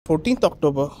14th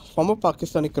October, former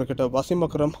Pakistani cricketer Wasim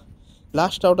Akram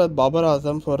lashed out at Babar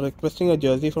Azam for requesting a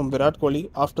jersey from Virat Kohli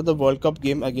after the World Cup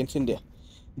game against India.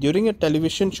 During a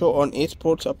television show on A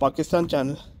Sports, a Pakistan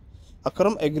channel,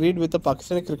 Akram agreed with a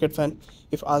Pakistani cricket fan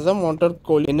if Azam wanted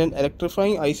Kohli in an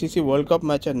electrifying ICC World Cup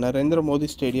match at Narendra Modi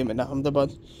Stadium in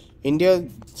Ahmedabad. India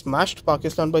smashed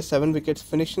Pakistan by 7 wickets,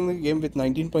 finishing the game with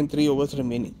 19.3 overs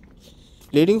remaining.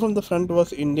 Leading from the front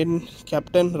was Indian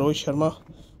captain Rohit Sharma,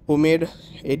 who made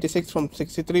 86 from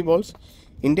 63 balls.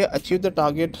 India achieved the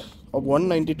target of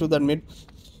 192 that made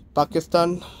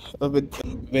Pakistan with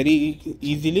very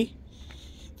easily.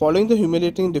 Following the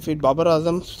humiliating defeat, Babar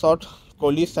Azam sought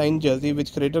Kohli's signed jersey,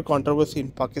 which created controversy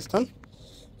in Pakistan.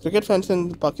 Cricket fans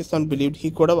in Pakistan believed he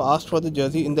could have asked for the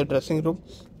jersey in the dressing room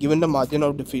given the margin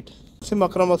of defeat. Wasim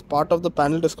Akram was part of the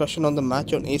panel discussion on the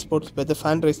match on A Sports where the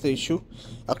fan raised the issue.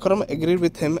 Akram agreed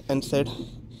with him and said,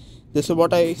 "This is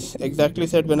what I exactly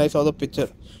said when I saw the picture.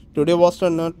 Today was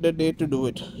not the day to do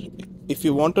it. If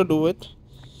you want to do it,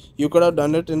 you could have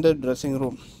done it in the dressing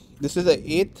room." This is the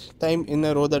 8th time in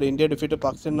a row that India defeated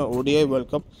Pakistan in the ODI World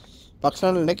Cup.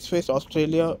 Pakistan will next face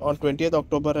Australia on 20th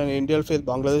October and India will face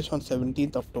Bangladesh on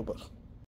 17th October.